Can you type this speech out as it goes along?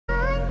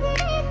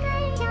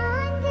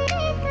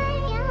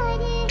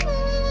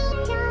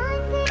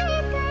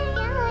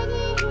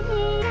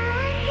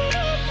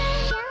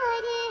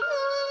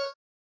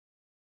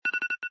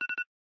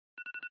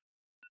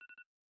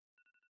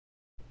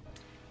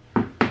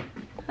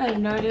I have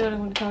no idea what I'm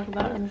going to talk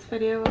about in this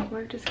video, but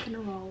we're just going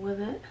to roll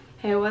with it.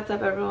 Hey, what's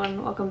up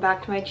everyone? Welcome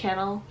back to my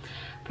channel.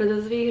 For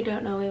those of you who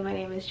don't know me, my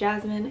name is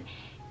Jasmine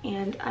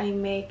and I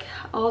make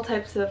all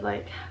types of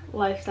like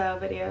lifestyle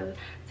videos.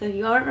 So if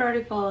you aren't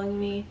already following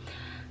me,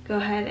 go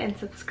ahead and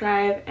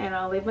subscribe, and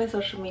I'll leave my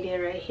social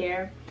media right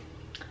here.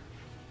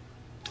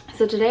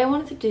 So today I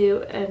wanted to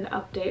do an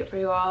update for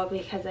you all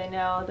because I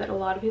know that a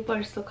lot of people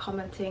are still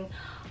commenting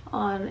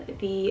on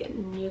the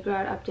new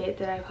grad update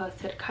that I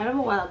posted kind of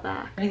a while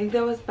back. I think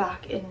that was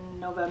back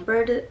in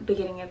November to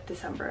beginning of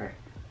December,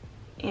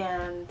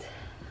 and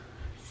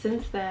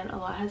since then a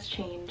lot has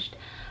changed.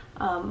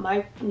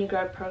 My new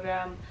grad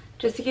program,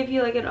 just to give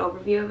you like an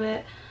overview of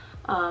it,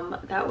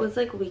 that was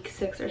like week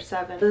 6 or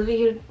 7. Those of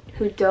you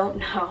who don't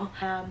know,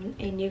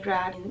 a new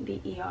grad in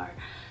the ER.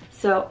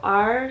 So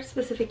our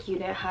specific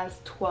unit has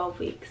 12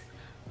 weeks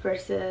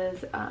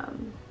versus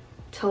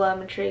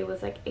telemetry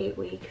was like 8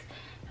 weeks,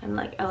 and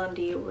like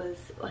L&D was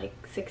like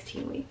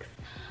 16 weeks.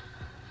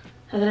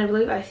 And then I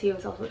believe ICU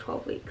was also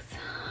 12 weeks.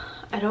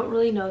 I don't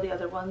really know the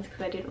other ones because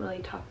I didn't really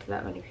talk to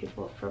that many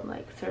people from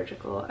like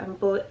surgical, and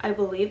I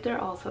believe they're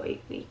also 8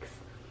 weeks.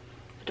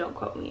 Don't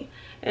quote me.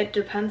 It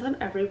depends on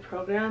every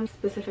program.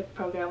 Specific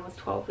program was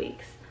 12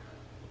 weeks.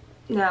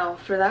 Now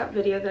for that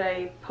video that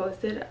I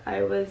posted,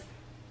 I was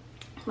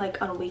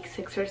like on week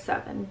 6 or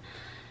 7.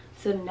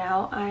 So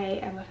now I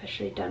am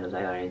officially done with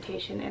my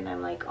orientation and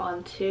I'm like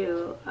on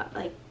to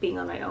like being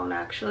on my own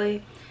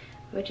actually,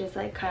 which is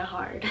like kind of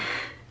hard.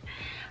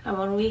 I'm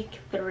on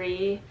week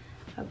 3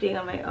 of being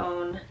on my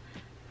own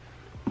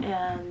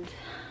and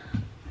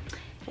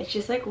it's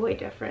just like way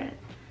different.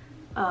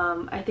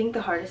 I think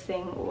the hardest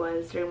thing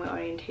was during my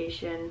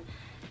orientation.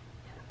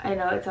 I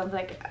know it sounds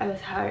like I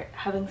was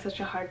having such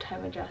a hard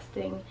time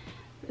adjusting,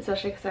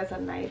 especially because I was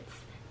on nights,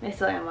 and I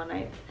still am on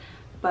nights,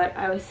 but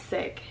I was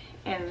sick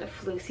and the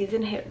flu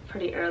season hit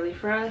pretty early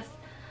for us.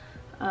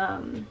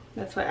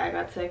 That's why I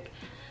got sick.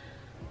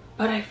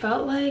 But I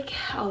felt like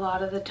a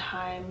lot of the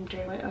time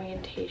during my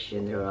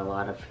orientation there were a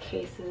lot of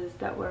cases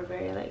that were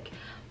very like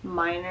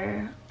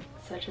minor,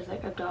 such as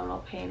like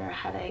abdominal pain or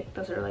headache.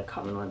 Those are like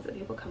common ones that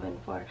people come in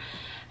for,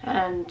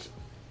 and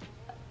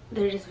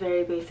they're just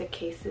very basic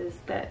cases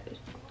that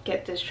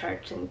get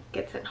discharged and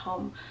get sent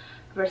home.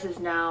 Versus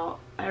now,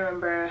 I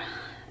remember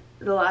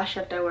the last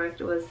shift I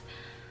worked was,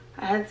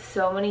 I had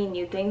so many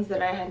new things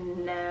that I had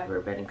never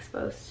been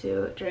exposed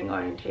to during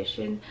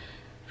orientation.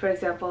 For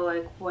example,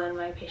 like when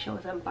my patient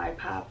was on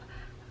BiPAP,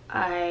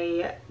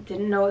 I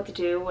didn't know what to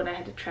do when I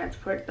had to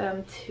transport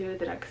them to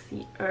the next,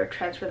 or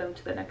transfer them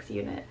to the next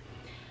unit,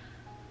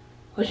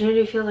 which made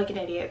me feel like an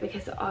idiot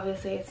because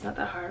obviously it's not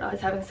that hard. I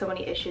was having so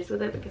many issues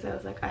with it because I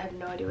was like, I have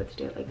no idea what to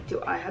do. Like,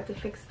 do I have to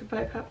fix the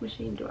BiPAP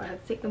machine? Do I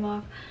have to take them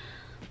off?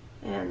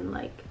 And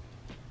like,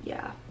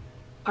 yeah.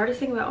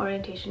 Hardest thing about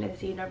orientation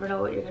is you never know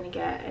what you're gonna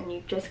get, and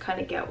you just kind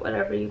of get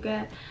whatever you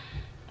get.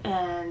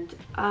 And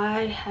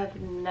I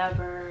have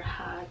never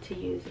had to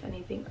use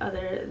anything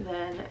other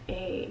than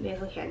a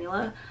nasal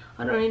cannula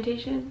on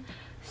orientation.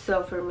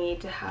 So for me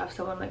to have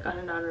someone like on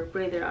a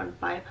non-rebreather, on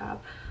BiPAP,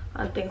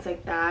 on things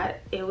like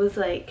that, it was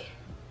like,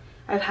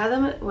 I've had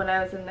them when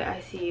I was in the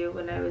ICU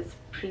when I was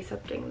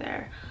precepting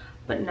there,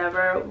 but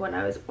never when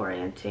I was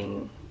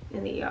orienting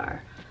in the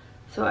ER.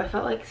 So I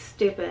felt like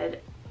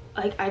stupid.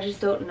 Like, I just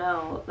don't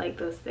know like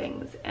those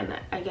things, and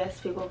I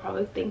guess people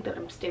probably think that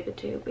I'm stupid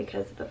too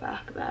because of the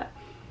fact that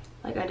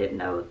like I didn't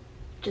know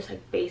just like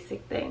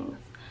basic things.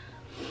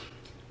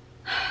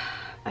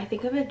 I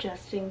think I'm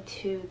adjusting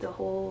to the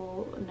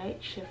whole night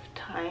shift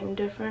time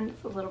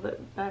difference a little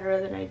bit better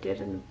than I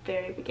did in the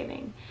very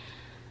beginning.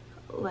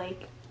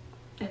 Like,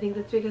 I think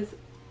that's because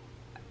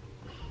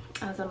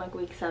I was on like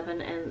week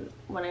 7 and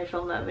when I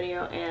filmed that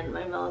video, and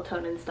my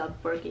melatonin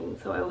stopped working,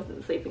 so I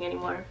wasn't sleeping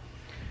anymore.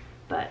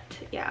 But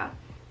yeah,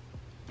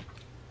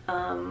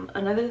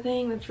 another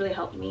thing that's really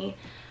helped me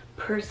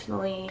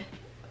personally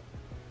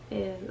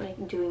is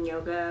like doing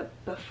yoga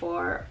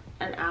before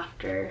and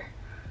after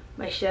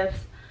my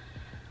shifts.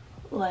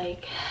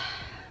 Like,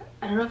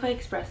 I don't know if I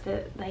expressed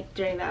it like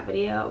during that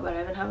video, but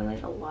I've been having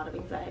like a lot of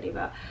anxiety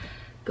about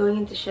going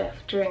into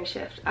shift, during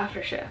shift,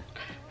 after shift.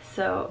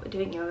 So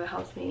doing yoga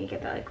helps me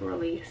get that like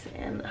release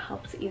and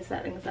helps ease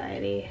that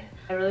anxiety.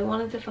 I really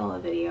wanted to film a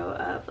video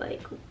of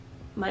like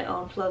my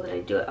own flow that I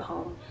do at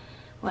home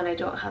when I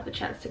don't have the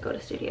chance to go to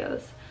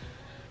studios,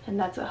 and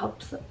that's what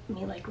helps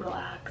me like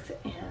relax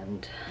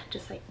and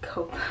just like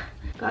cope.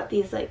 Got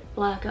these like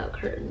blackout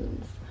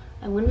curtains.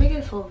 I'm gonna make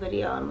this whole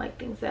video on like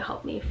things that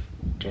help me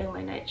during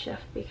my night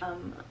shift because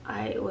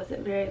I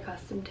wasn't very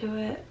accustomed to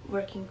it,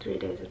 working 3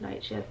 days of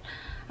night shift.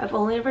 I've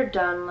only ever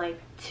done like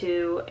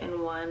 2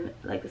 and 1.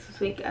 Like this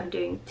week I'm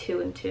doing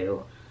 2 and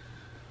 2,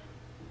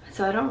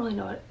 so I don't really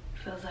know what it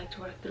feels like to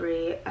work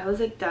 3. I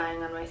was like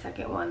dying on my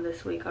second one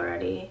this week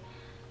already,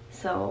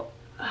 so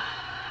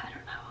I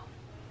don't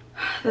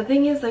know. The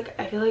thing is, like,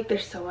 I feel like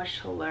there's so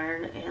much to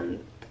learn,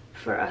 and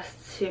for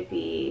us to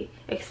be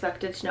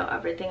expected to know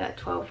everything at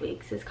 12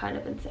 weeks is kind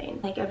of insane.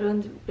 Like,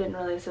 everyone's been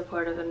really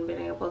supportive and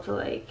been able to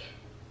like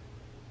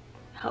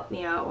help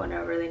me out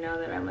whenever they know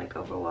that I'm like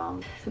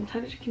overwhelmed.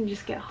 Sometimes it can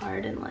just get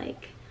hard and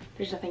like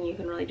there's nothing you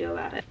can really do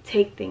about it.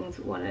 Take things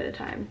one at a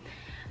time.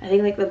 I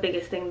think like the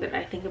biggest thing that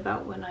I think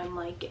about when I'm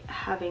like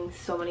having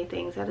so many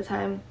things at a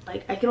time,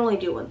 like I can only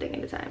do one thing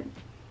at a time.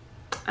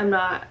 I'm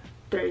not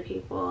 30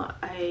 people.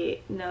 I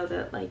know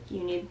that like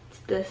you need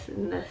this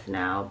and this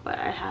now, but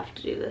I have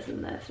to do this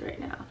and this right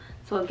now.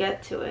 So I'll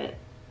get to it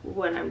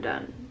when I'm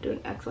done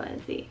doing X, Y,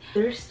 and Z.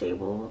 They're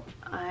stable.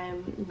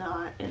 I'm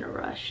not in a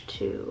rush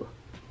to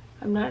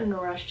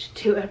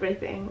do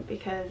everything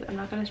because I'm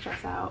not gonna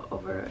stress out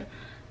over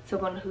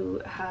someone who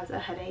has a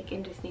headache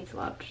and just needs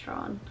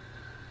Lobstron.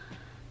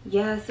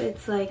 Yes,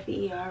 it's like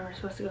the ER, we're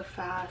supposed to go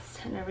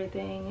fast and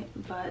everything,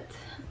 but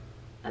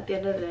at the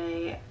end of the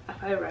day,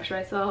 if I rush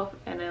myself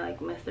and I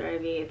like miss their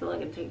IV, it's only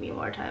gonna take me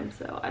more time,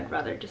 so I'd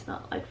rather just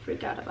not like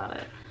freak out about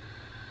it.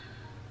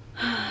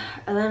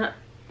 And then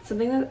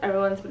something that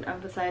everyone's been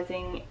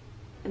emphasizing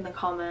in the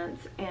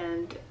comments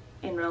and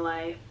in real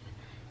life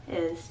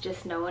is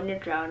just know when you're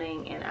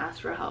drowning and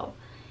ask for help.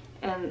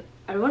 And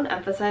everyone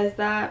emphasized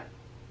that,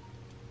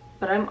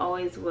 but I'm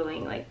always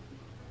willing, like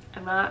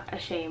I'm not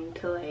ashamed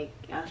to like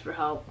ask for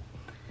help.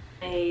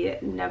 I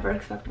never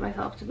expected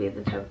myself to be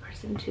the type of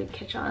person to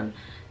catch on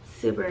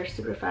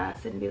super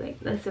fast and be like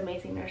this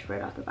amazing nurse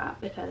right off the bat,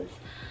 because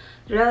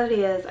the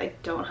reality is I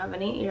don't have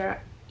any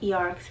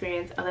ER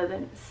experience other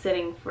than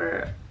sitting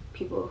for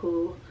people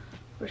who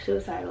were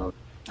suicidal.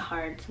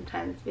 Hard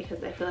sometimes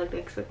because I feel like the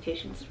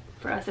expectations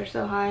for us are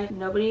so high.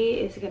 Nobody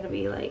is gonna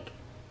be like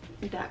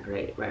that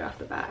great right off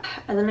the bat.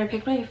 And then I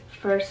picked my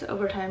first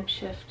overtime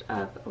shift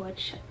up,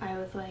 which I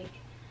was like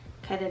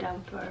kind of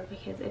down for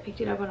because I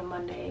picked it up on a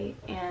Monday,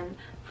 and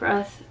for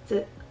us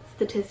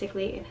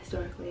statistically and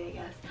historically, I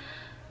guess,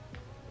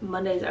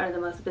 Mondays are the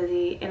most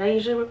busy, and I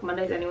usually work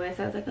Mondays anyway,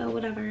 so I was like, oh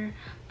whatever.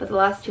 But the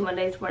last 2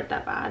 Mondays weren't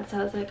that bad, so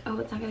I was like, oh,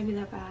 it's not gonna be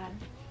that bad.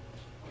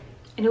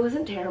 And it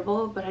wasn't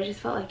terrible, but I just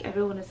felt like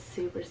everyone is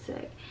super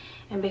sick,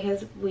 and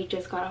because we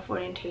just got off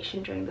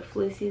orientation during the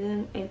flu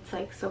season, it's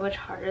like so much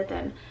harder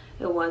than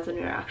it was when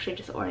we were actually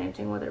just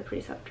orienting with our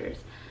preceptors.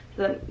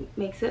 So that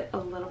makes it a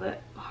little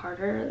bit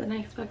harder than I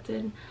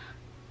expected,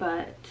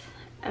 but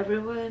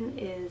everyone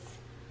is,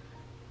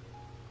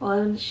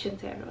 well, I shouldn't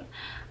say everyone,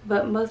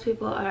 but most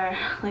people are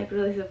like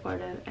really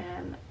supportive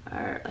and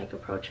are like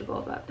approachable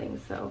about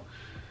things, so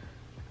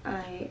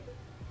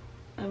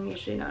I'm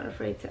usually not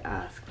afraid to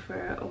ask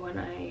for when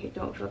I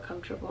don't feel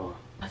comfortable.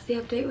 That's the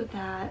update with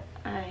that.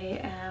 I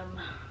am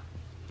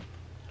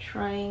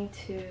trying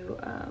to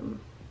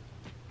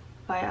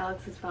buy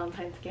Alex's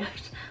Valentine's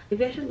gift.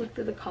 Maybe I should look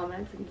through the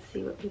comments and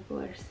see what people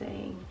are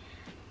saying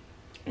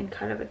and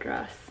kind of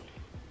address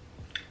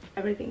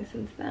everything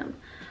since then.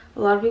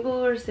 A lot of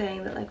people were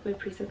saying that like my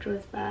preceptor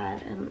was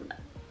bad, and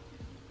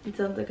it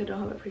sounds like I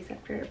don't have a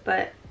preceptor,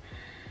 but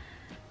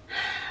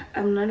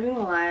I'm not even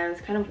gonna lie, I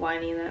was kind of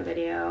whiny in that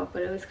video,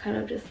 but it was kind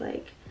of just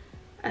like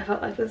I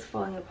felt like it was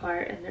falling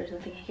apart and there's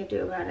nothing I could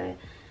do about it.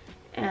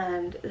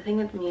 And the thing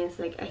with me is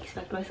like I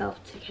expect myself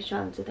to catch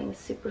on to things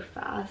super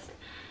fast,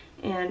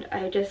 and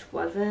I just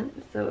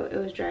wasn't, so it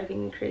was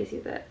driving me crazy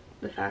that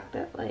the fact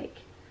that like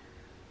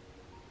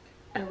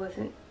I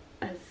wasn't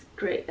as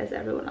great as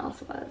everyone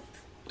else was.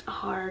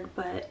 Hard,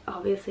 but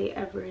obviously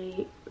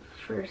every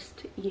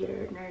first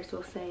year nurse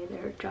will say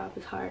their job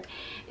is hard,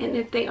 and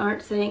if they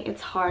aren't saying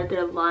it's hard,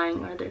 they're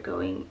lying or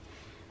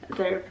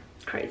they're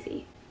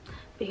crazy,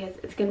 because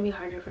it's gonna be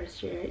hard your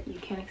first year. You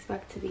can't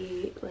expect to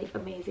be like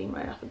amazing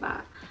right off the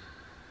bat,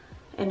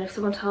 and if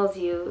someone tells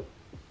you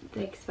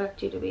they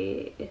expect you to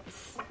be, it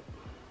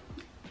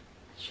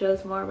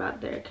shows more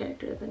about their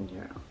character than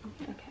your own.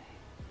 Okay.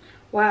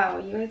 Wow,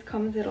 you guys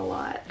commented a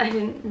lot. I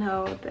didn't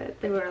know that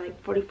there were like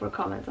 44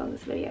 comments on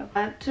this video.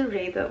 I had to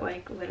read that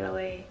like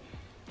literally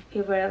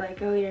people are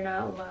like, oh, you're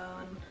not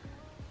alone. Oh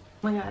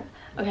my god.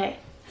 Okay,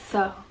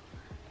 so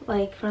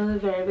like from the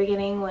very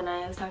beginning when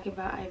I was talking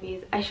about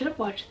IVs, I should have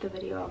watched the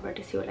video over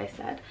to see what I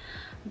said,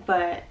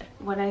 but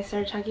when I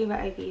started talking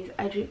about IVs,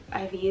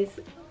 IVs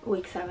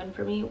week 7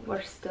 for me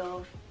were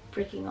still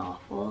freaking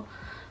awful,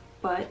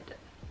 but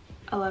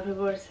a lot of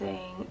people were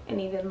saying, and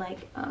even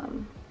like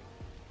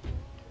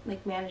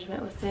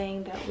management was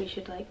saying that we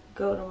should like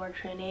go to more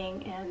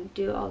training and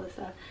do all this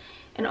stuff.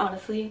 And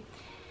honestly,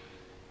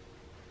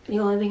 the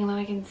only thing that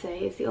I can say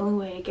is the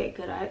only way to get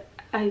good at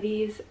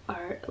IVs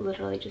are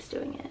literally just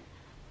doing it,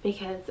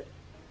 because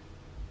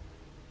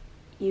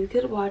you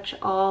could watch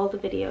all the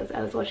videos.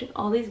 I was watching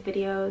all these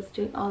videos,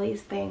 doing all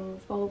these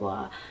things, blah blah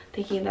blah,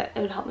 thinking that it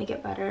would help me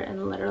get better,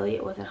 and literally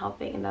it wasn't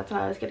helping. And that's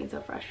why I was getting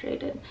so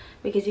frustrated,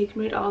 because you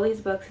can read all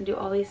these books and do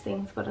all these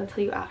things, but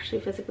until you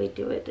actually physically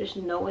do it, there's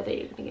no way that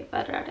you're gonna get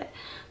better at it.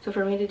 So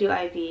for me to do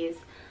IVs,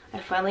 I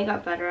finally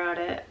got better at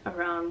it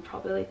around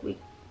probably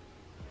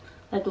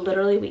like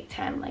literally week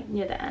 10, like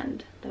near the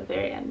end, the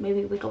very end,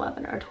 maybe week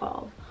 11 or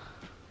 12.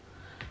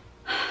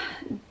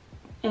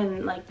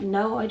 And like,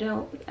 no,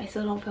 I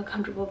still don't feel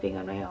comfortable being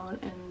on my own,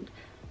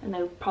 and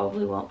I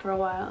probably won't for a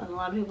while. And a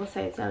lot of people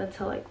say it's not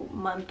until like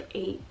month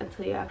 8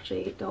 until you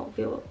actually don't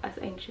feel as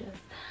anxious.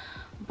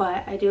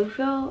 but I do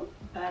feel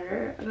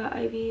better about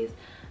IVs.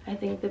 I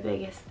think the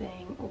biggest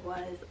thing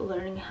was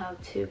learning how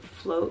to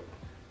float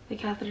the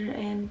catheter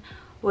in,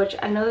 which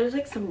I know there's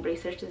like some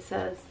research that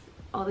says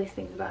all these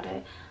things about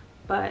it,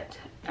 but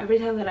every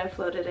time that I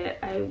floated it,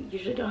 I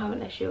usually don't have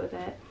an issue with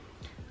it.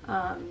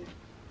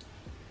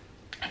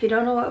 If you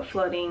don't know what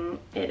floating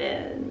it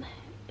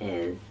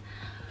is,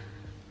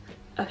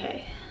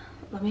 okay,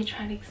 let me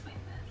try to explain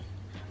this.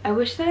 I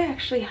wish that I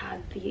actually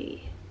had the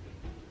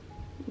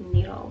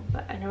needle,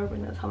 but I never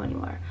bring those home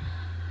anymore.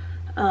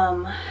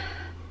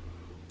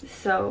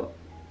 So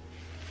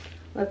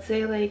let's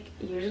say like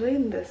usually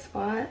in this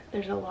spot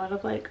there's a lot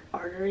of like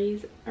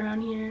arteries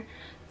around here,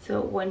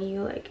 so when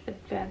you like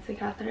advance the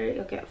catheter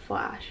you'll get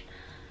flash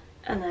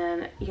and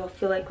then you'll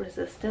feel like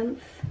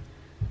resistance.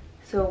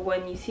 So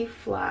when you see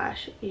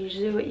flash,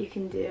 usually what you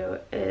can do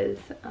is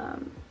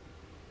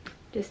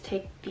just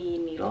take the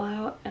needle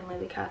out and lay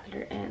the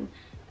catheter in,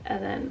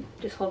 and then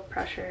just hold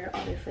pressure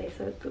obviously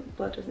so the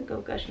blood doesn't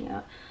go gushing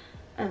out,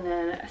 and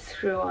then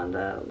screw on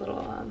the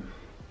little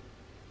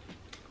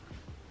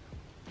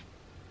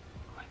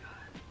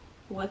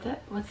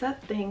what's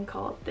that thing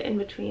called, the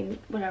in-between,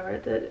 whatever,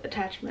 the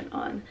attachment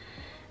on.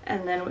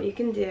 And then what you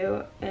can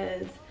do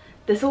is,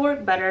 this will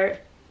work better,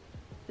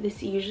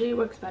 this usually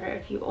works better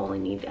if you only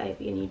need IV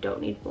and you don't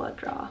need blood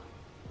draw.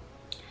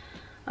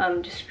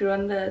 Just screw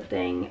on the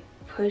thing,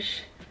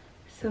 push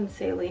some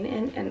saline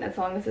in, and as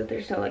long as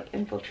there's no like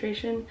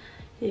infiltration,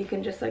 you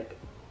can just like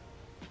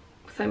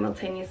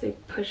simultaneously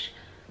push,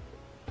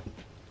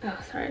 oh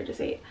sorry I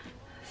just ate,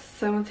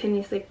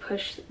 simultaneously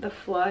push the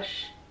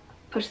flush,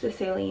 push the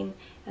saline,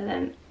 and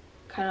then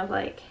kind of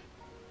like,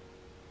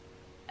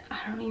 I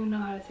don't even know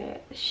how to say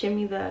it,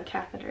 shimmy the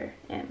catheter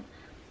in,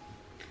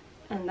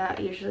 and that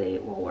usually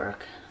will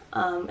work.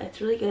 It's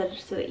really good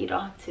so that you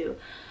don't have to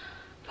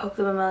poke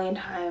them a million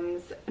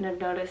times, and I've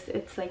noticed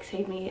it's like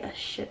saved me a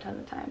shit ton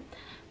of time,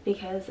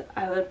 because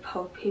I would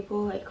poke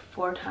people like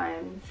 4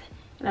 times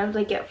and I would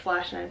like get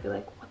flash and I'd be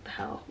like, what the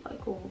hell,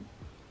 like, well,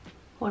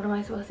 what am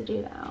I supposed to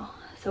do now?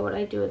 So what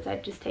I do is I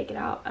just take it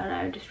out and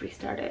I would just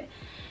restart it.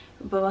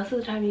 But most of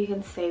the time you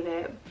can save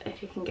it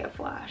if you can get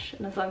flash,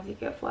 and as long as you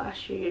get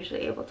flash you're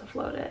usually able to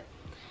float it.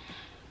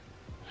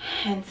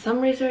 And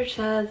some research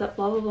says that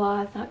blah blah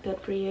blah, it's not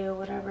good for you,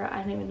 whatever,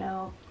 I don't even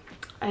know.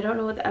 I don't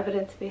know what the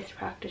evidence-based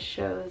practice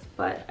shows,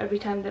 but every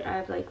time that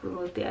I've like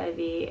removed the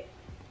IV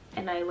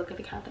and I look at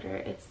the catheter,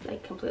 it's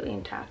like completely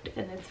intact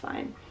and it's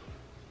fine.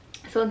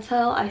 So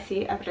until I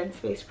see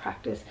evidence-based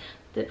practice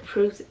that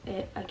proves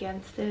it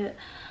against it,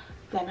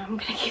 then I'm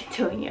gonna keep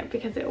doing it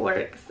because it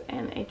works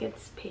and it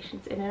gets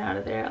patients in and out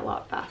of there a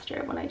lot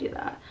faster when I do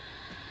that.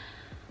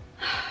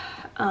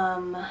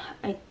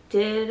 I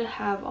did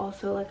have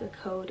also like a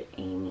code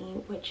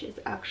Amy, which is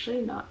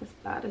actually not as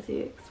bad as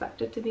you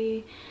expect it to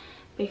be,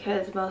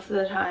 because most of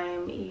the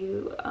time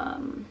you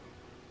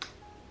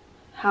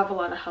have a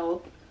lot of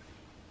help.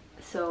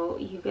 So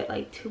you get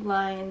like 2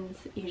 lines.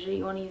 Usually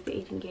you want to use the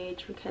 18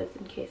 gauge because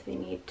in case they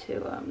need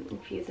to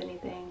infuse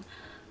anything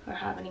or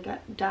have any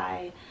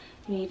dye,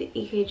 you need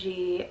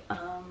EKG,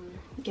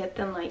 get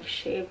them like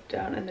shaved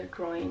down in their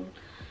groin,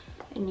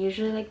 and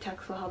usually like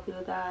techs will help you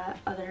with that,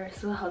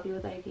 others will help you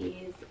with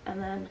IVs,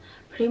 and then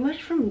pretty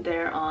much from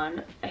there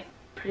on, I'm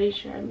pretty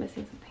sure I'm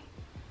missing something,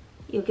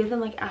 you'll give them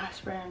like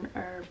aspirin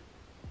or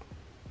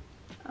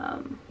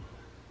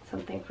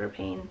something for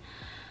pain,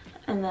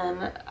 and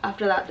then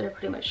after that they're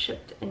pretty much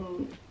shipped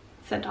and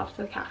sent off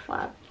to the cath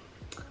lab.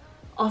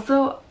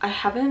 Also,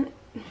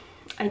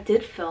 I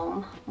did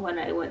film when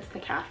I went to the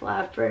cath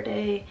lab for a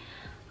day.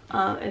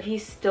 If you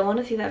still want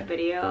to see that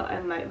video, I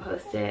might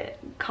post it.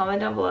 Comment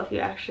down below if you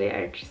actually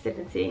are interested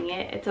in seeing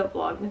it. It's a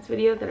Vlogmas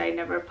video that I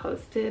never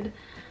posted,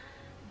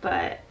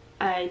 but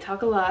I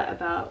talk a lot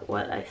about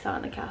what I saw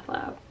in the cath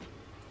lab,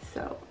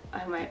 so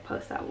I might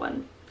post that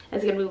one.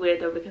 It's gonna be weird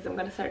though because I'm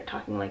gonna start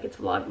talking like it's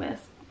Vlogmas,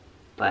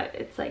 but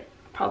it's like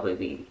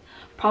probably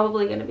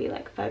gonna be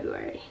like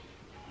February.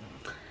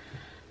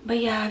 But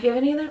yeah, if you have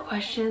any other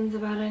questions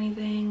about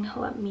anything,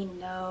 let me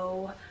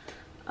know.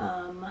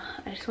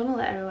 I just want to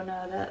let everyone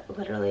know that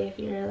literally if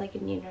you're like a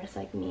new nurse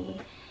like me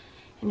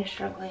and you're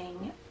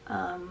struggling,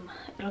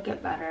 it'll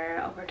get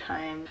better over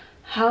time.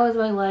 How is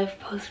my life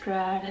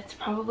post-grad? It's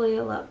probably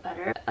a lot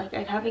better. Like,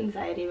 I'd have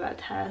anxiety about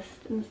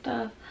tests and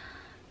stuff,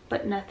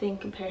 but nothing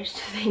compares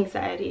to the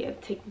anxiety of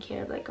taking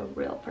care of like a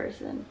real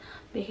person,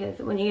 because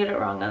when you get it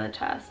wrong on the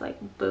test,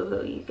 like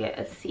boo-hoo, you get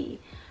a C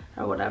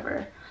or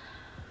whatever.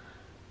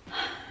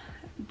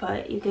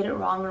 But you get it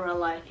wrong in real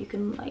life, you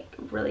can like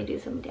really do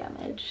some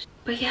damage.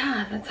 But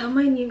yeah, that's how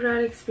my new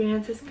grad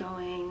experience is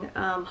going.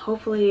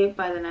 Hopefully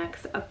by the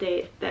next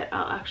update that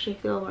I'll actually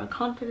feel more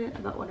confident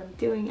about what I'm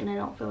doing and I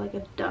don't feel like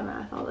a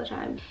dumbass all the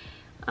time.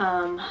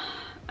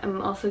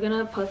 I'm also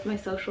gonna post my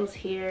socials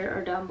here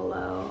or down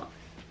below,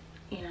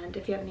 and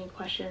if you have any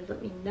questions,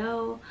 let me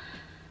know.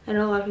 I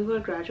know a lot of people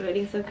are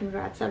graduating, so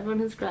congrats to everyone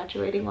who's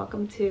graduating.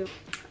 Welcome to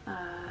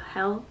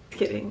hell.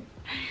 Kidding.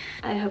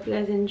 I hope you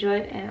guys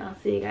enjoyed, and I'll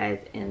see you guys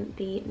in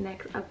the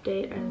next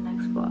update or the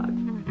next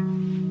vlog.